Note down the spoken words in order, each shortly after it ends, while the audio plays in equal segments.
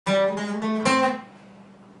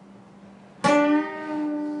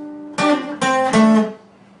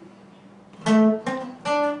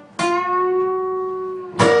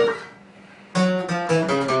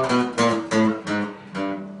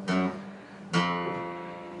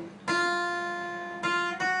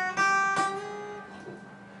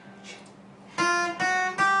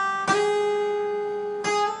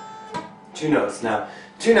Two notes now.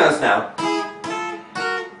 Two notes now.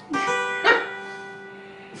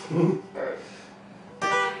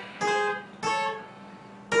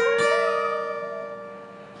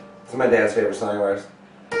 This is my dad's favorite song of ours.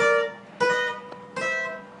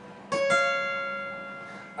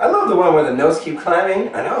 I love the one where the notes keep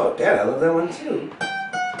climbing. I know, Dad, I love that one too.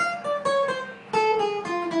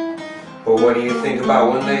 But what do you think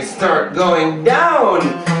about when they start going down?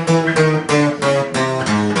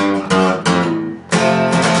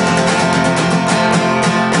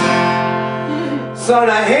 Son,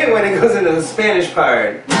 I hate when it goes into the Spanish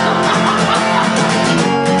part. But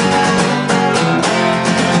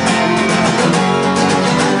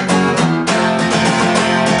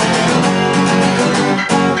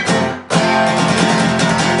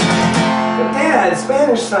Dad,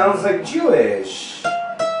 Spanish sounds like Jewish.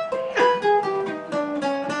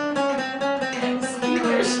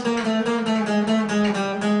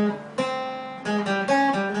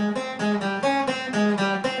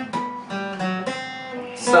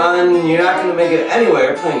 Son, you're not gonna make it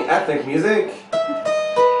anywhere playing ethnic music.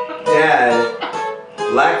 Dad,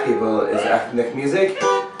 black people is ethnic music,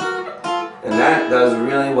 and that does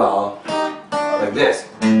really well. Like this.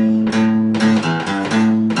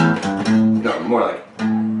 No, more like.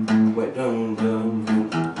 Wait, dum, dum,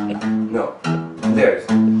 dum. No, there's.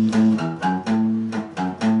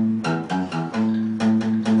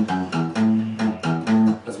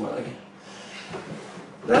 That's more like it.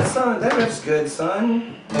 That song, that riff's good,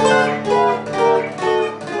 son.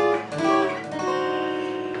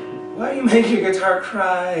 Why do you make your guitar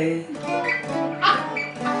cry?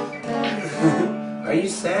 Are you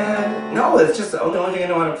sad? No, it's just the only thing I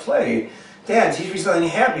know how to play. Dad, teach me something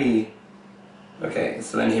happy. Okay,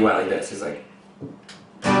 so then he went like this. He's like.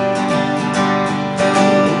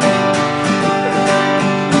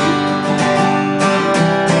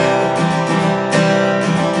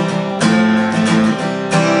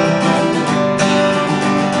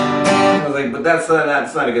 But that's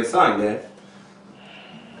not a good song, Dad.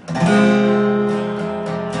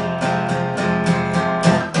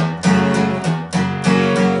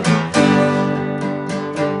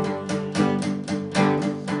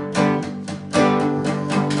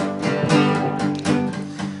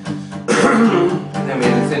 I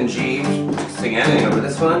mean, it's in G. Sing anything over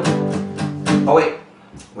this one. Oh wait,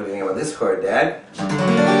 what do you think about this chord, Dad?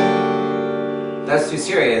 That's too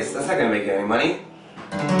serious. That's not gonna make you any money.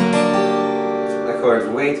 That chord's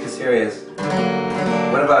way too serious.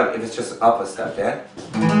 What about if it's just up a step, Dad?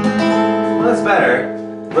 Well, that's better.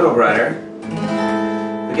 A little brighter.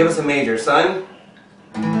 But give us a major, son.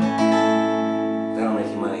 That'll make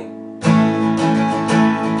you money.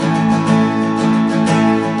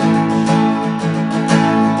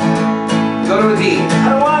 Go to a D. I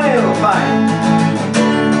don't want to. Fine.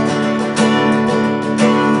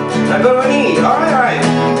 Now go to an E. Alright, alright.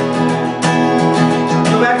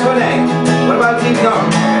 Go back to an A. What about D? No.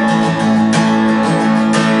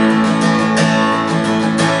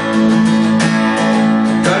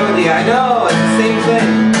 Go to a D. I know, it's the same thing.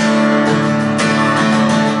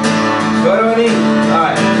 Go to an E.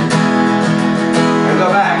 Alright. And go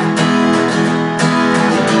back.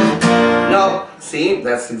 No. See?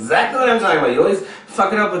 That's exactly what I'm talking about. You always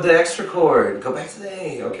fuck it up with the extra chord. Go back to the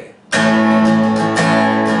A. Okay.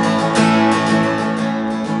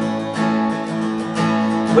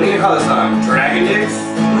 What do you call this song? Dragon Dicks?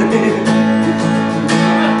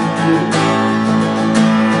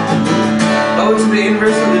 Oh, to the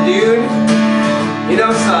inverse of the dude? You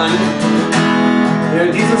know, son, you're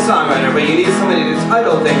a decent songwriter, but you need somebody to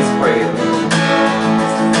title things for you.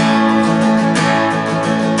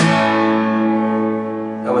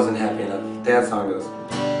 That wasn't happy enough. Dad's song goes.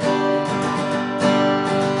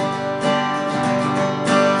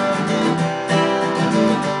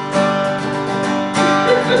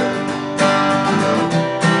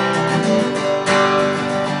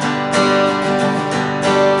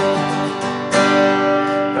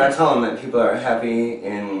 But I tell them that people are happy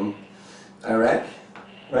in Iraq,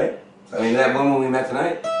 right? I mean, that one when we met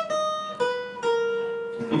tonight.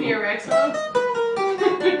 The Iraq song?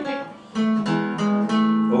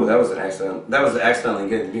 Oh, that was an accident. That was accidentally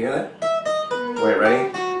good. Did you hear that? Wait, ready?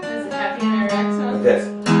 Is it Happy in Iraq song? Like this.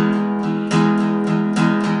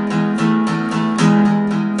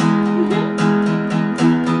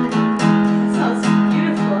 That sounds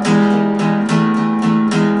beautiful.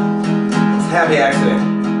 It's a happy accident.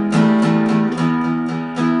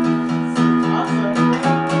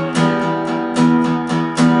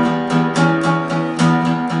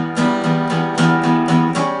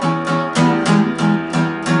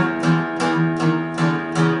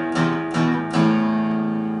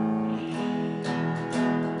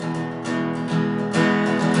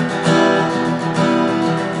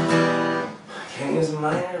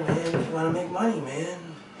 minor, man, if you want to make money, man.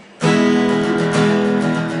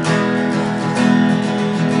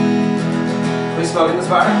 We smoking this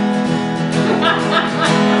bar?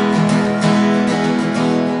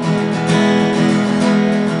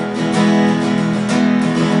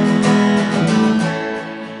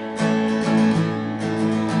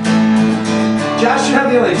 Josh, you're not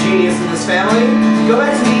the only genius in this family. Go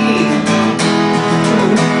back to the E.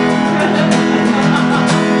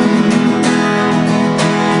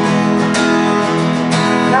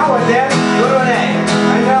 Now what, Dad? Go to an A.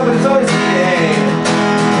 I know, but it's always an A.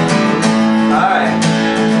 Alright.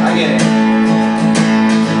 I get it.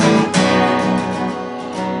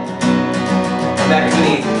 Back to an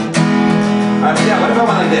E. Alright, yeah, what if I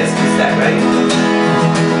went like this instead, right?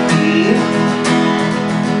 E.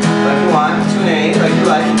 Like you want, to an A, like you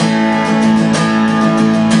like.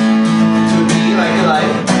 To a B, like you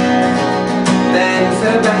like. Then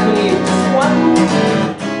instead of back to an E, just one.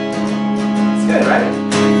 It's good, right?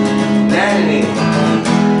 Then an E.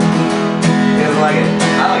 He doesn't like it.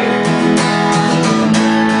 I like it.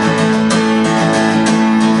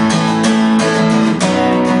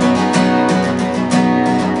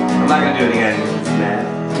 I'm not gonna do it again because it's mad.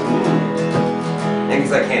 And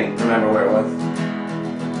because I can't remember where it was.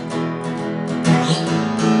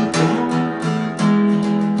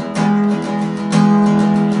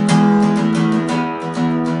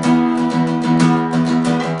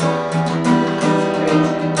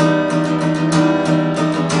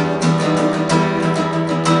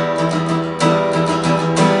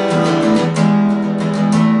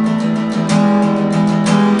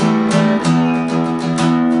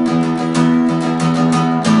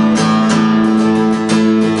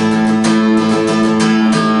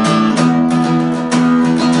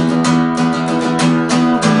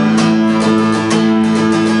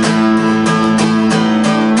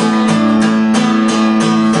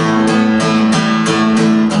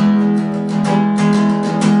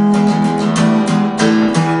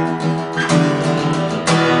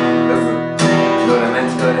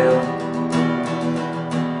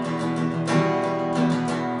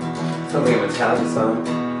 Sounds like a Metallica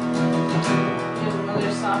song.